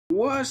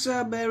What's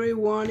up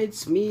everyone,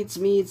 it's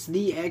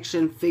the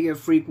Action Figure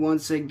Freak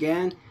once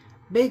again.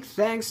 Big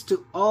thanks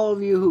to all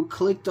of you who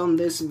clicked on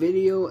this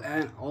video,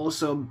 and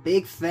also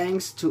big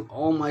thanks to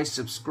all my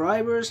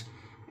subscribers.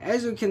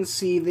 As you can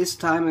see, this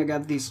time I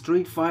got the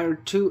Street Fighter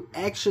 2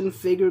 action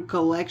figure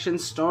collection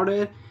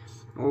started.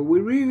 We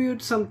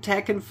reviewed some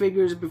Tekken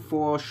figures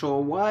before a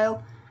short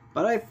while,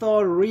 but I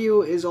thought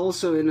Ryu is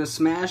also in a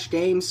Smash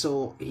game,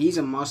 so he's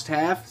a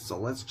must-have. So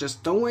let's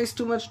just don't waste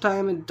too much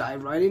time and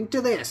dive right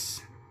into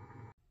this.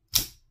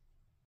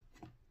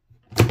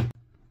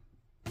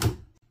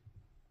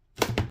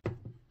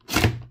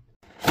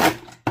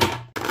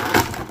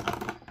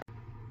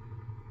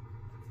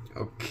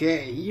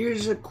 Okay,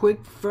 here's a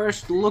quick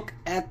first look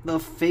at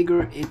the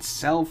figure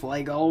itself,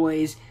 like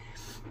always.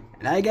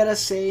 And I gotta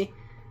say,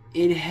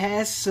 it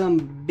has some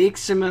big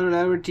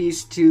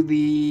similarities to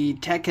the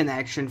Tekken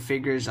action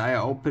figures I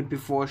opened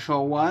before a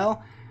short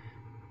while.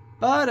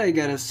 But I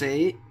gotta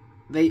say,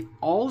 they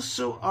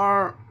also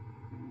are,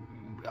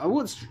 I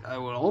would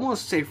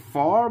almost say,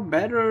 far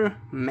better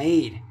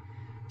made.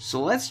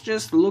 So let's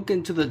just look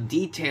into the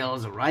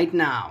details right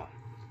now.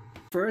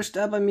 First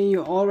up,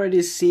 you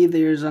already see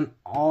there's an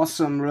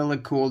awesome, really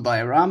cool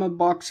diorama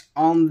box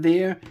on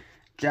there.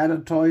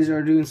 Jada Toys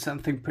are doing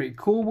something pretty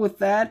cool with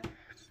that.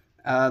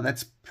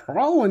 That's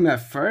probably my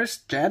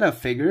first Jada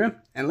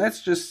figure. And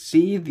let's just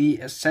see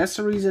the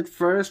accessories at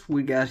first.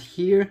 We got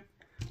here,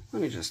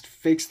 let me just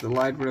fix the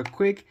light real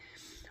quick.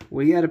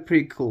 We got a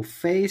pretty cool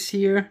face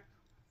here,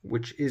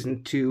 which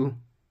isn't too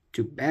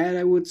bad,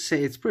 I would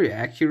say. It's pretty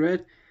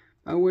accurate.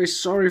 By the way,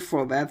 sorry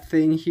for that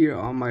thing here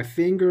on my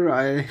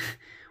finger.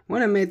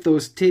 When I made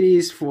those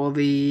titties for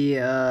the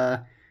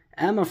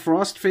Emma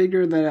Frost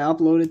figure that I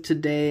uploaded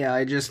today,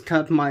 I just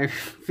cut my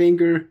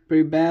finger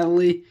pretty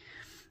badly.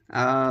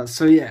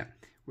 So yeah,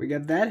 we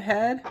got that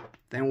head,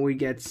 then we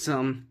get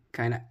some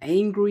kind of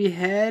angry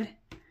head,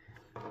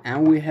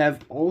 and we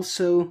have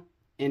also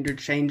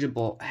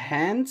interchangeable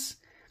hands.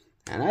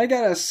 And I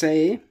gotta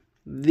say,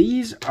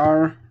 these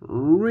are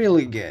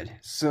really good.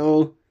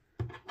 So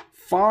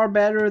far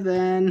better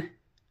than,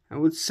 I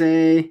would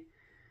say,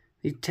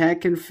 the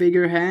Tekken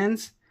figure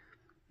hands.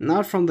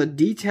 Not from the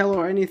detail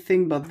or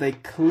anything, but they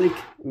click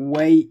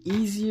way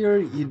easier.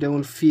 You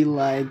don't feel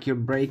like you're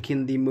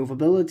breaking the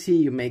movability,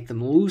 you make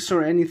them loose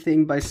or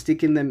anything by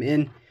sticking them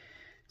in.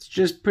 It's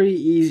just pretty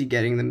easy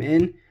getting them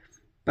in.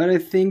 But I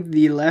think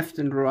the left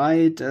and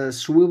right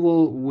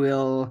swivel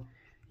will,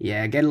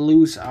 get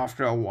loose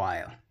after a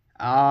while.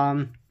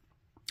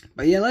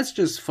 But yeah, let's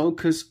just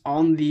focus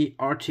on the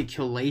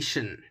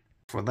articulation.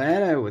 For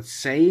that, I would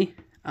say,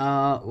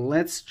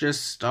 let's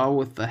just start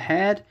with the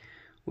head.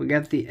 We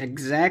got the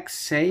exact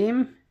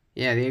same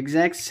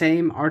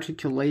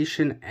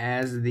articulation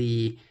as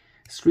the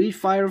Street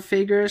Fighter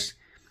figures.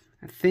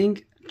 I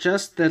think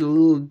just that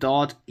little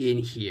dot in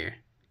here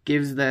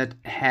gives that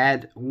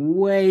head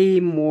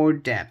way more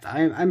depth.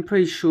 I'm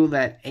pretty sure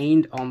that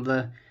ain't on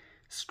the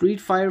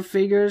Street Fighter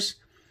figures.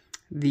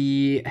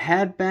 The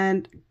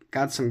headband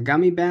got some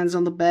gummy bands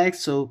on the back,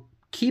 so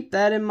keep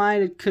that in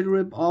mind. It could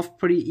rip off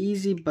pretty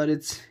easy, but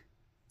it's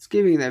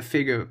giving that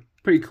figure a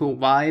pretty cool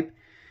vibe.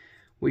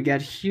 We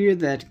got here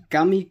that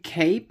gummy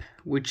cape,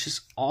 which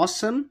is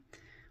awesome.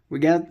 We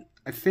got,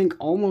 I think,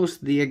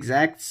 almost the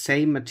exact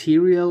same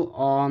material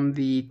on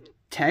the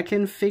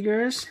Tekken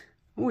figures.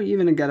 We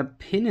even got a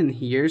pin in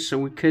here, so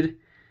we could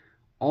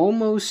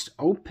almost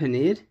open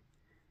it.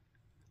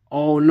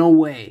 Oh, no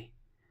way.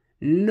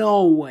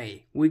 No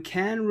way. We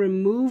can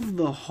remove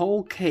the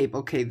whole cape.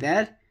 Okay,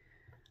 that,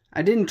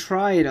 I didn't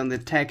try it on the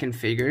Tekken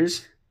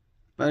figures,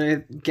 but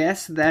I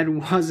guess that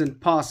wasn't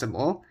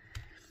possible.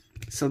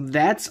 So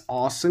that's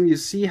awesome. You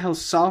see how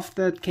soft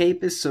that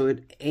cape is, so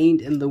it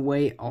ain't in the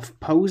way of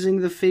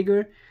posing the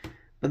figure.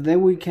 But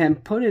then we can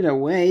put it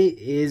away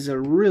is a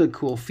really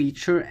cool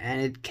feature, and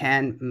it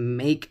can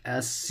make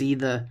us see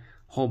the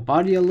whole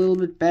body a little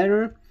bit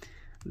better.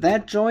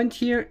 That joint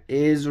here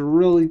is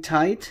really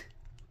tight,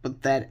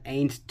 but that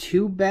ain't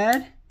too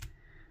bad.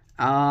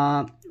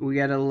 We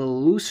got a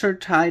little looser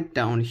tight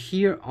down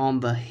here on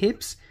the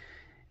hips.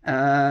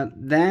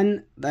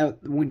 Then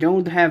that we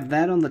don't have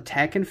that on the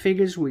Tekken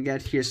figures. We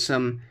got here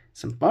some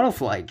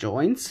butterfly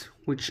joints,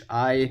 which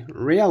I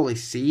rarely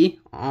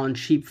see on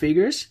cheap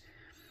figures.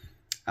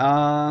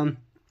 Double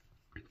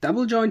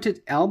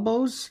jointed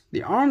elbows.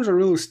 The arms are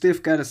really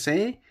stiff, gotta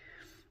say.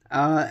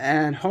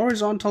 And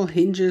horizontal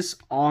hinges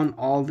on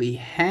all the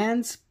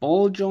hands.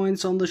 Ball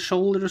joints on the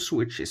shoulders,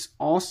 which is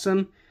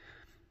awesome.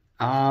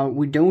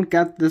 We don't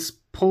got this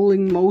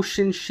pulling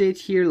motion shit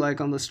here like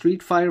on the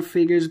Street Fighter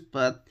figures,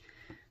 but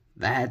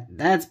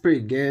that's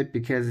pretty good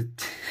because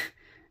it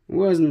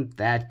wasn't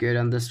that good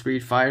on the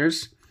Street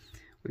Fighters.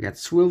 We got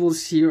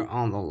swivels here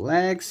on the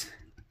legs,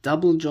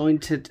 double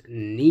jointed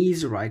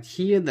knees right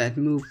here that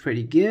move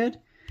pretty good.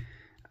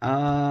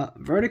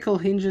 Vertical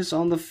hinges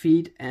on the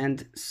feet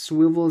and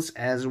swivels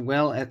as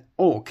well at,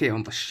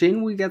 on the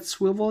shin we got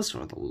swivels,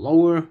 or the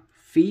lower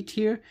feet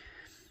here,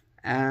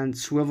 and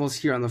swivels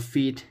here on the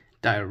feet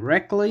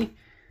directly.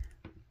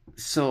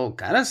 So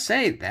gotta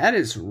say, that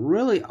is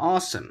really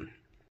awesome.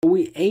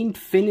 We ain't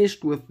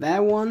finished with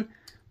that one.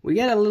 We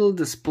got a little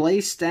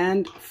display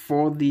stand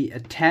for the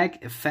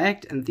attack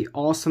effect, and the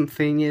awesome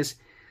thing is,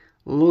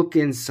 look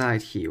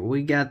inside here.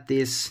 We got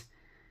this,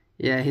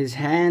 yeah, his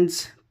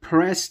hands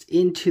pressed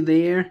into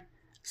there,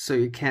 so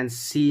you can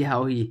see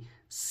how he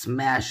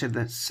smashes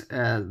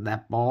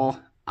that ball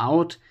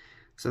out.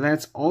 So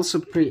that's also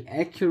pretty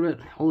accurate.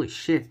 Holy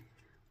shit.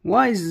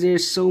 Why is there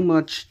so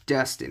much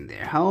dust in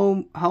there?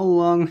 How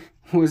long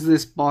was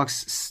this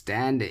box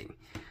standing?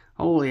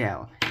 Holy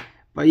hell.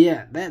 But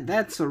yeah,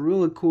 that's a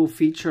really cool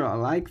feature. I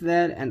like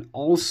that. And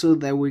also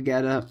that we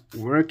got a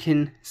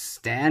working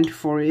stand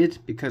for it,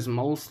 because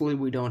mostly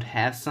we don't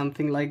have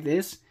something like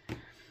this.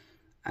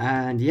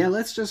 And yeah,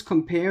 let's just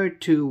compare it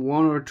to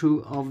one or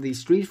two of the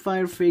Street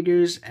Fighter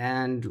figures,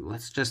 and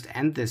let's just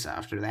end this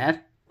after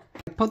that.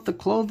 I put the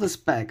clothes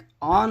back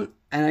on,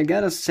 and I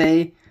gotta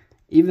say,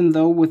 even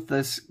though with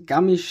this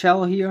gummy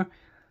shell here,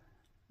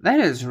 that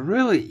is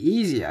really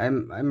easy.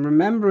 I'm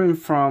remembering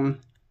from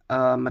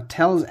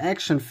Mattel's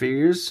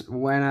Actionfigures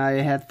when I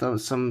had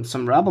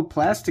some rubber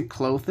plastic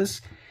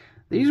clothes.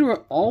 These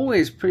were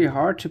always pretty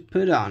hard to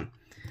put on.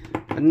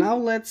 But now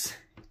let's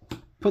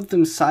put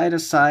them side to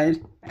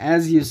side,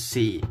 as you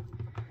see.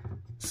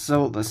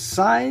 So the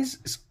size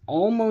is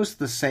almost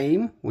the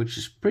same, which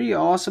is pretty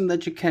awesome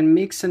that you can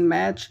mix and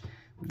match.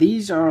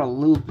 These are a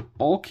little bit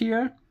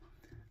bulkier.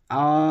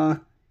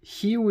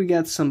 Here we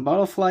got some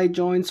butterfly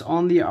joints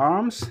on the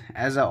arms,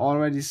 as I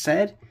already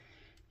said.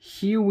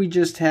 Here we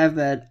just have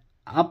that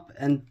up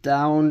and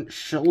down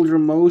shoulder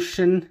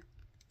motion.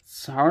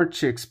 It's hard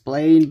to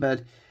explain,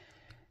 but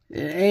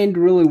it ain't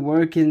really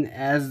working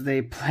as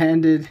they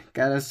planned it,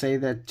 gotta say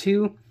that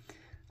too.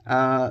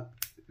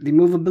 The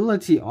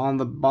movability on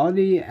the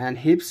body and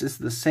hips is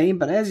the same,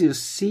 but as you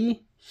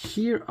see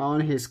here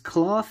on his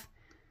cloth,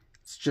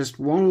 it's just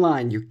one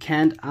line. You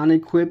can't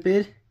unequip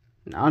it.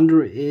 And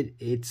under it,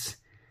 it's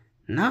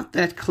not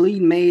that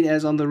clean made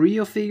as on the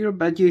real figure,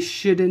 but you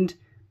shouldn't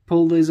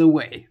pull this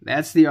away.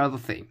 That's the other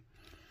thing.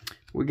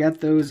 We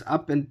got those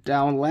up and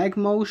down leg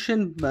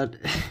motion, but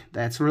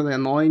that's really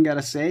annoying,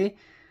 gotta say.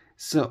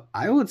 So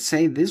I would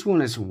say this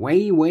one is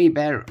way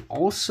better.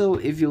 Also,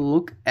 if you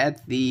look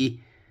at the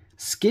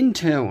skin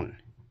tone,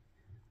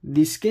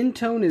 the skin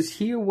tone is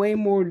here way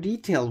more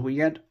detailed. We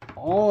got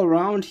all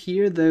around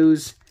here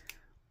those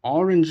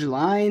orange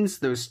lines,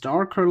 those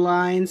darker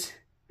lines.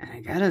 And I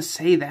gotta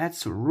say,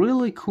 that's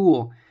really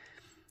cool.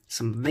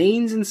 Some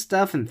veins and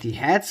stuff, and the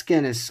head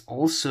scan is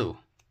also...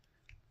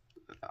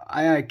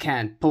 I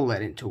can't pull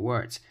that into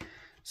words.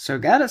 So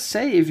gotta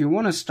say, if you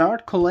want to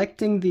start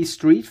collecting the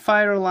Street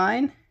Fighter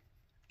line,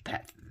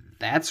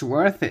 that's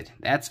worth it.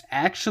 That's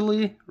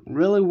actually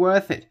really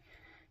worth it.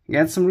 You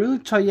got some really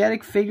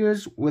toyetic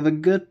figures with a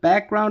good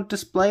background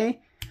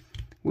display,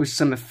 with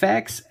some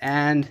effects,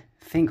 and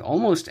I think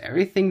almost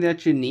everything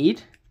that you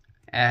need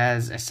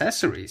as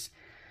accessories.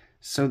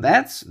 So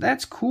that's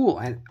cool,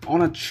 and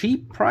on a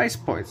cheap price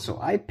point. So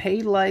I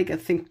paid like, I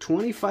think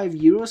 25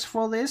 euros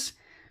for this.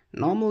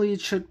 Normally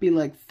it should be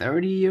like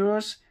 30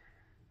 euros.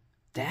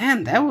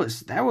 Damn, that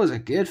was a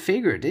good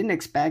figure. Didn't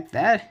expect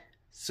that.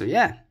 So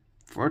yeah,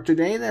 for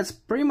today that's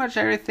pretty much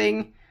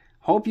everything.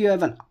 Hope you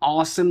have an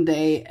awesome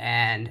day,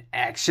 and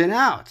action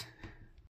out.